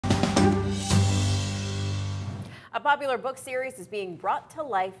A popular book series is being brought to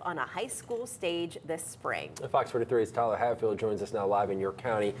life on a high school stage this spring. Fox 43's Tyler Hatfield joins us now live in your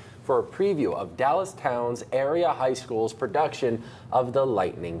county for a preview of Dallastown Area High School's production of The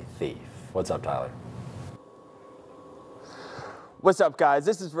Lightning Thief. What's up, Tyler? What's up, guys?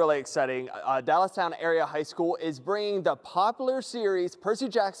 This is really exciting. Dallastown Area High School is bringing the popular series Percy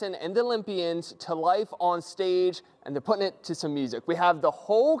Jackson and the Olympians to life on stage, and they're putting it to some music. We have the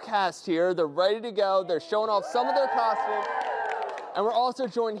whole cast here. They're ready to go. They're showing off some of their costumes. And we're also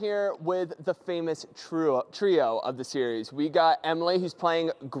joined here with the famous trio of the series. We got Emily, who's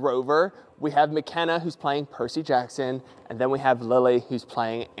playing Grover. We have McKenna, who's playing Percy Jackson. And then we have Lily, who's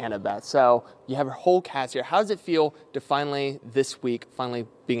playing Annabeth. So you have a whole cast here. How does it feel to this week,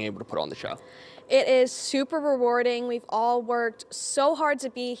 being able to put on the show? It is super rewarding. We've all worked so hard to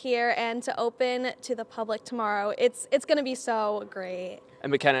be here and to open to the public tomorrow. It's going to be so great.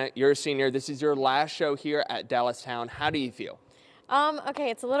 And McKenna, you're a senior. This is your last show here at Dallastown. How do you feel? Okay,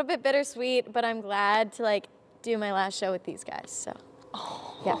 it's a little bit bittersweet, but I'm glad to do my last show with these guys, so.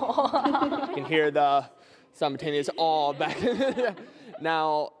 Yeah. You can hear the simultaneous awe back.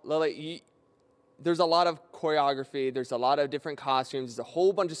 Now, Lily, there's a lot of choreography, there's a lot of different costumes, there's a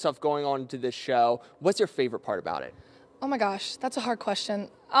whole bunch of stuff going on to this show. What's your favorite part about it? Oh my gosh, that's a hard question.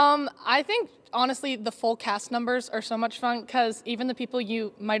 I think, honestly, the full cast numbers are so much fun because even the people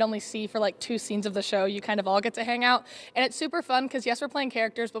you might only see for 2 scenes of the show, you kind of all get to hang out. And it's super fun because, yes, we're playing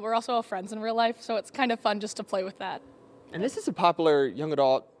characters, but we're also all friends in real life, so it's kind of fun just to play with that. And this is a popular young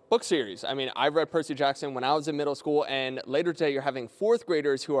adult book series. I mean, I read Percy Jackson when I was in middle school, and later today you're having 4th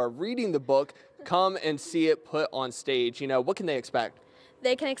graders who are reading the book come and see it put on stage. You know, what can they expect?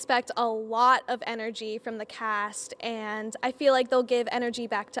 They can expect a lot of energy from the cast, and I feel like they'll give energy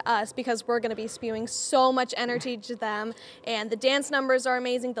back to us because we're going to be spewing so much energy to them. And the dance numbers are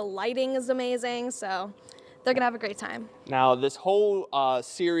amazing, the lighting is amazing, so they're going to have a great time. Now, this whole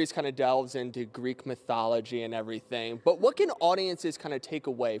series kind of delves into Greek mythology and everything, but what can audiences kind of take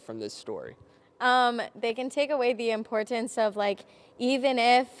away from this story? They can take away the importance of even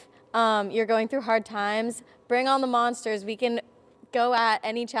if you're going through hard times, bring on the monsters. We can go at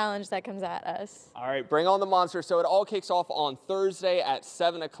any challenge that comes at us. All right, bring on the monster. So it all kicks off on Thursday at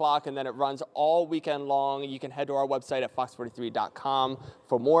 7 o'clock, and then it runs all weekend long. You can head to our website at fox43.com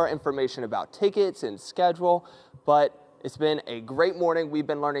for more information about tickets and schedule. But it's been a great morning. We've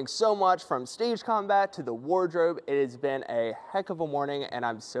been learning so much from stage combat to the wardrobe. It has been a heck of a morning, and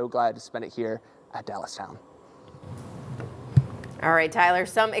I'm so glad to spend it here at Dallastown. All right, Tyler,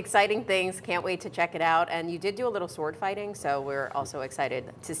 some exciting things. Can't wait to check it out. And you did do a little sword fighting, so we're also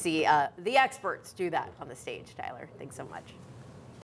excited to see the experts do that on the stage, Tyler. Thanks so much.